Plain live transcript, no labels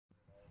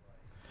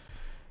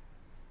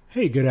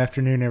Hey, good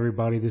afternoon,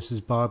 everybody. This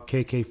is Bob,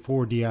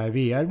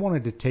 KK4DIV. I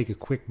wanted to take a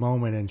quick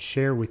moment and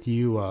share with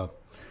you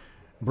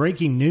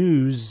breaking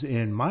news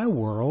in my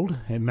world.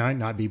 It might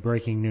not be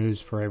breaking news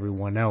for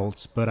everyone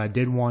else, but I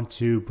did want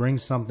to bring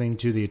something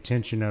to the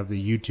attention of the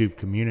YouTube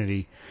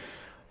community.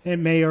 It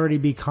may already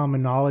be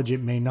common knowledge,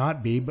 it may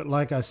not be, but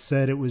like I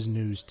said, it was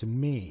news to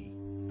me.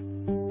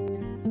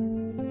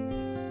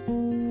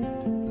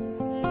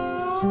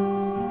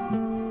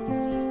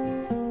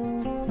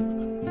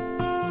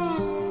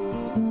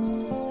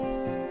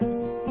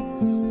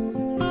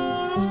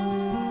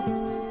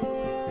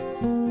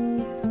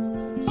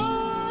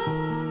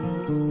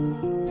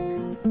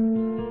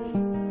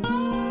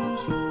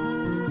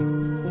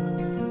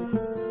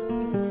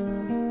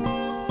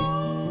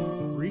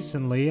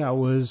 Recently, I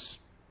was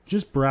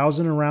just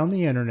browsing around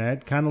the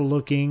internet, kind of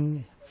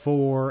looking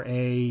for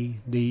the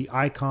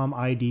Icom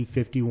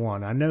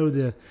ID51. I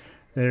know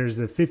there's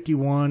the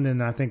 51,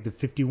 and I think the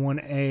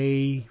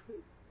 51A,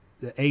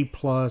 the A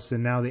Plus,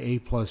 and now the A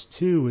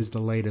Plus2 is the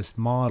latest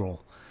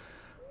model.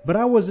 But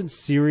I wasn't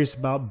serious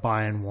about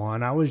buying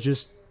one. I was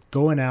just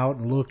going out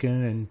and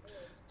looking and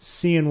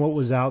seeing what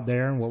was out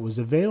there and what was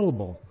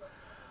available.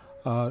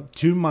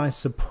 To my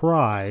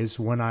surprise,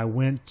 when I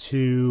went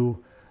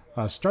to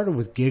started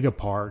with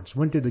Gigaparts,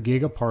 went to the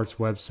Gigaparts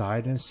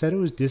website and said it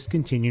was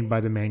discontinued by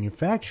the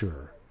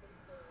manufacturer.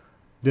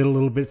 Did a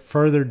little bit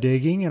further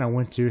digging and I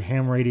went to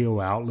Ham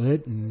Radio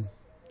Outlet and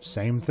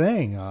same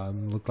thing.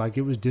 Looked like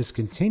it was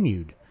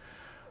discontinued.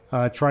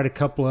 Tried a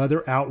couple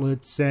other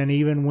outlets and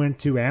even went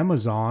to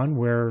Amazon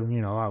where, you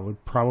know, I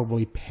would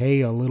probably pay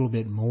a little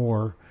bit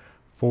more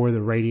for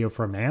the radio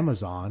from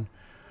Amazon.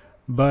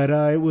 But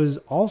it was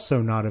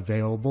also not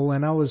available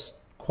and I was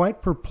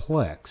quite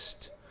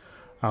perplexed.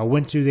 I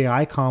went to the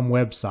Icom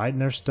website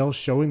and they're still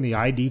showing the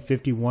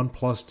ID51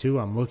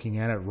 Plus2. I'm looking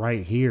at it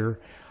right here.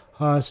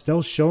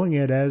 Still showing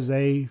it as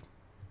a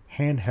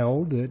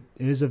handheld that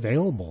is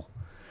available.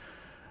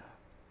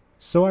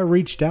 So I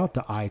reached out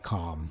to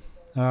Icom.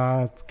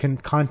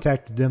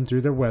 Contacted them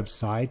through their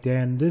website,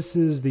 and this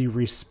is the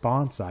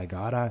response I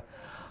got.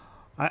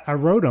 I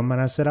wrote them and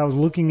I said I was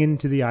looking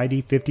into the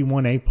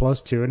ID51a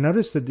Plus2 and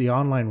noticed that the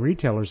online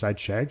retailers I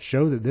checked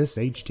show that this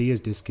HT is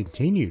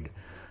discontinued.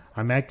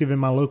 I'm active in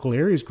my local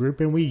areas group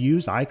and we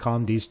use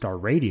Icom DSTAR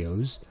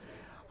radios.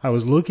 I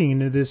was looking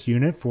into this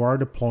unit for our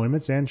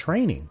deployments and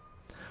training.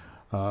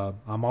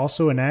 I'm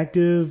also an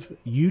active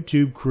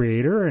YouTube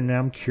creator and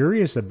I'm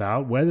curious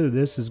about whether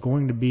this is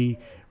going to be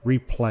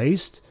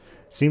replaced.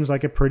 Seems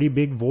like a pretty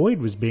big void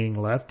was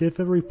being left if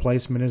a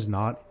replacement is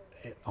not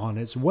on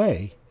its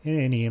way,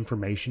 and any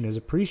information is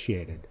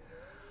appreciated.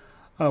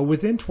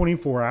 Within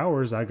 24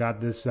 hours I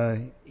got this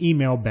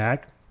email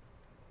back.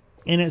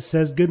 And it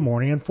says, "Good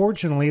morning.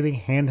 Unfortunately, the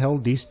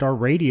handheld DSTAR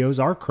radios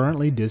are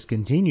currently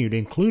discontinued,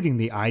 including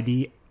the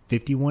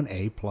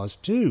ID51a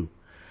Plus2.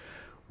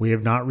 We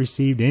have not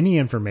received any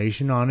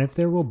information on if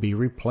there will be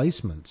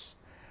replacements.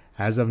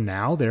 As of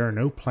now, there are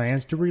no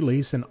plans to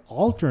release an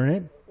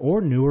alternate or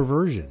newer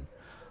version.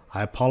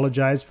 I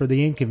apologize for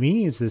the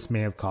inconvenience this may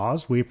have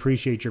caused. We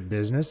appreciate your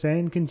business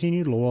and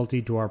continued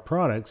loyalty to our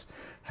products.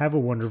 Have a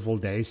wonderful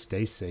day.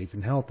 Stay safe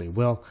and healthy."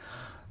 Well,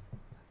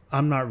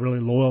 I'm not really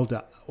loyal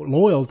to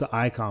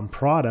Icom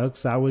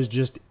products. I was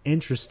just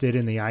interested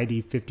in the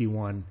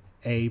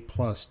ID51a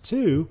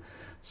Plus2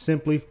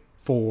 simply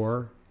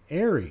for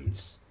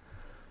Aries.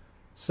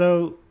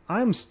 So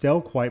I'm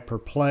still quite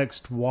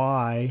perplexed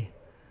why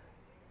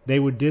they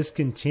would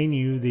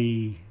discontinue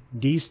the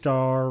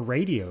DSTAR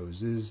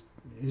radios. Is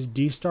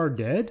DSTAR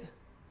dead?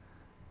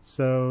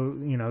 So,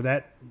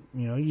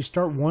 you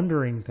start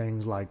wondering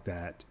things like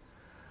that.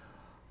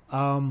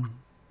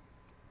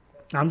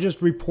 I'm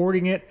just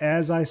reporting it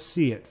as I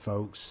see it,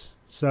 folks.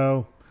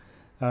 So,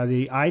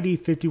 the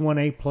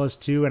ID51a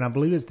Plus2, and I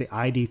believe it's the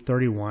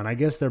ID31. I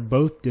guess they're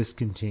both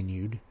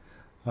discontinued.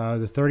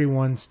 The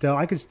 31 still,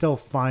 I could still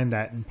find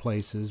that in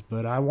places,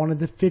 but I wanted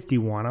the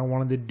 51. I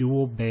wanted the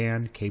dual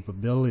band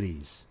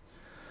capabilities.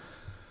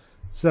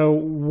 So,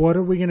 what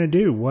are we going to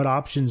do? What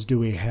options do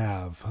we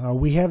have?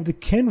 We have the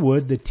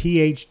Kenwood, the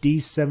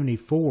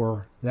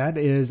THD74. That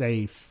is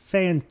a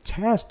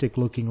fantastic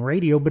looking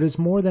radio, but it's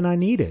more than I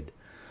needed.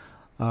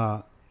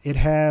 It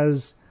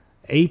has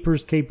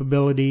APRS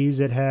capabilities,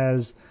 it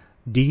has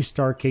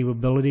DSTAR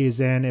capabilities,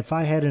 and if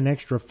I had an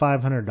extra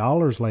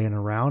 $500 laying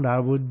around, I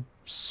would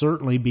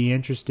certainly be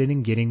interested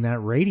in getting that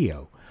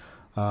radio.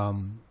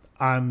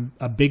 I'm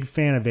a big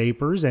fan of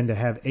APRS, and to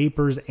have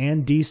APRS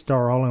and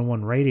DSTAR all in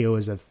one radio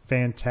is a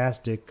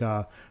fantastic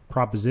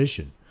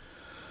proposition.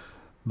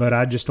 But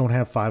I just don't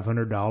have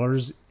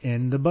 $500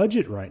 in the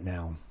budget right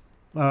now.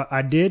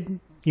 I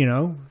did,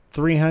 $300,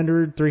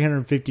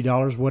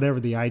 $350, whatever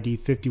the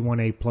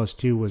ID51a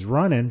Plus2 was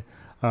running,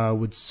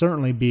 would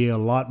certainly be a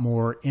lot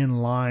more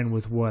in line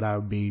with what I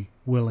would be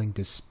willing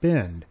to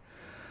spend.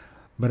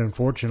 But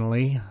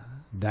unfortunately,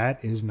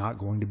 that is not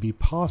going to be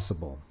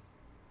possible.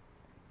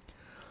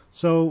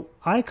 So,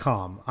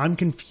 Icom, I'm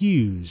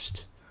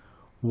confused.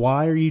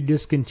 Why are you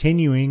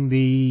discontinuing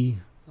the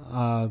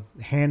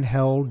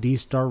handheld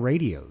DSTAR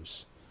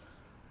radios?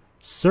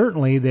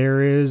 certainly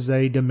there is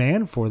a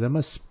demand for them,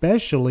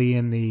 especially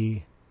in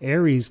the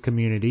Aries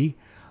community,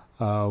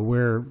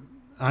 where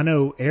I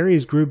know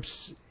Aries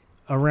groups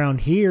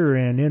around here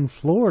and in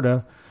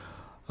Florida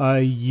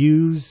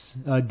use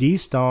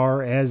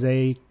DSTAR as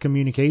a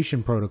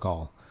communication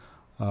protocol.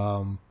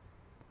 I'm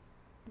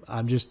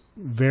just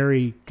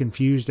very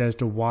confused as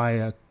to why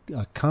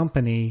a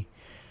company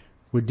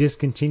would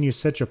discontinue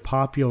such a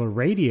popular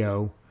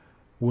radio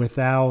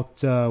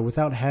without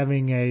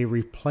having a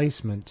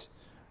replacement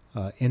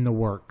in the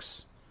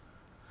works.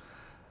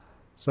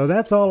 So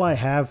that's all I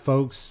have,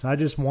 folks. I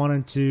just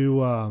wanted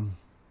to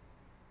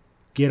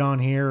get on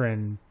here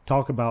and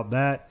talk about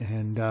that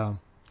and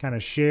kind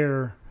of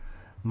share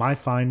my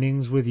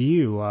findings with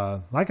you.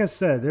 Like I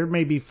said, there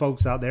may be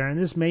folks out there, and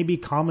this may be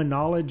common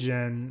knowledge,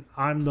 and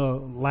I'm the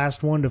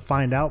last one to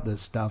find out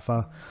this stuff.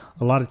 A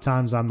lot of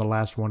times I'm the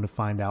last one to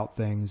find out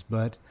things,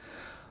 but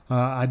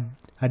I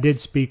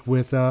did speak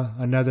with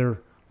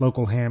another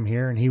local ham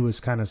here, and he was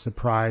kind of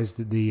surprised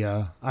that the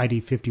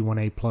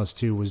ID51a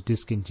Plus2 was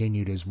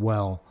discontinued as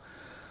well.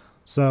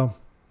 So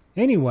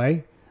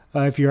anyway,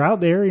 if you're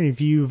out there and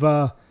if you've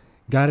got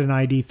an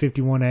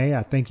ID51a,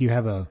 I think you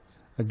have a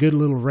good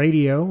little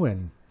radio,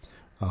 and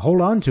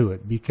hold on to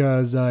it,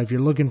 because if you're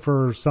looking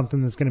for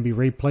something that's going to be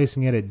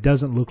replacing it, it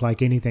doesn't look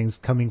like anything's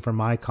coming from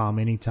Icom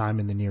anytime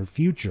in the near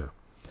future.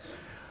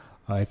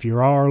 If you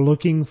are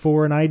looking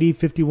for an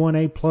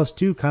ID51a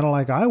Plus2, kind of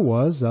like I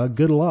was,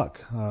 good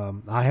luck.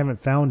 I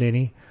haven't found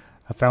any.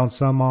 I found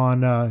some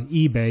on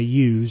eBay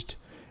used,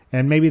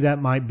 and maybe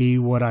that might be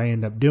what I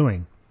end up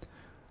doing.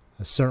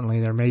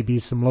 Certainly there may be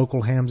some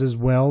local hams as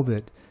well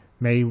that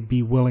may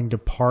be willing to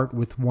part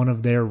with one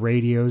of their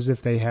radios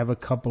if they have a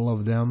couple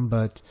of them,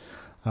 but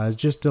it's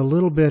just a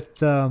little bit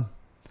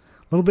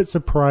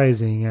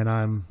surprising, and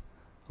I'm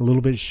a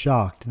little bit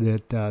shocked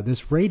that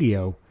this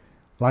radio,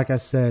 like I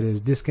said,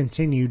 is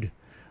discontinued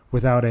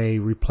without a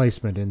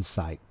replacement in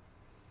sight.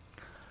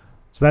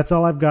 So that's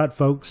all I've got,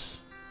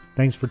 folks.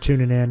 Thanks for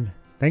tuning in.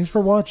 Thanks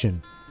for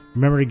watching.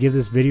 Remember to give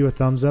this video a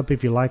thumbs up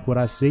if you like what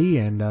I see,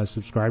 and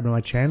subscribe to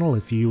my channel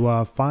if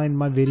you find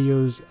my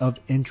videos of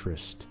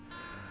interest.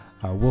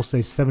 We'll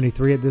say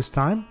 73 at this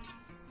time.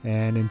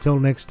 And until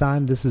next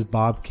time, this is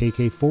Bob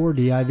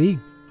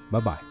KK4DIV.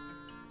 Bye-bye.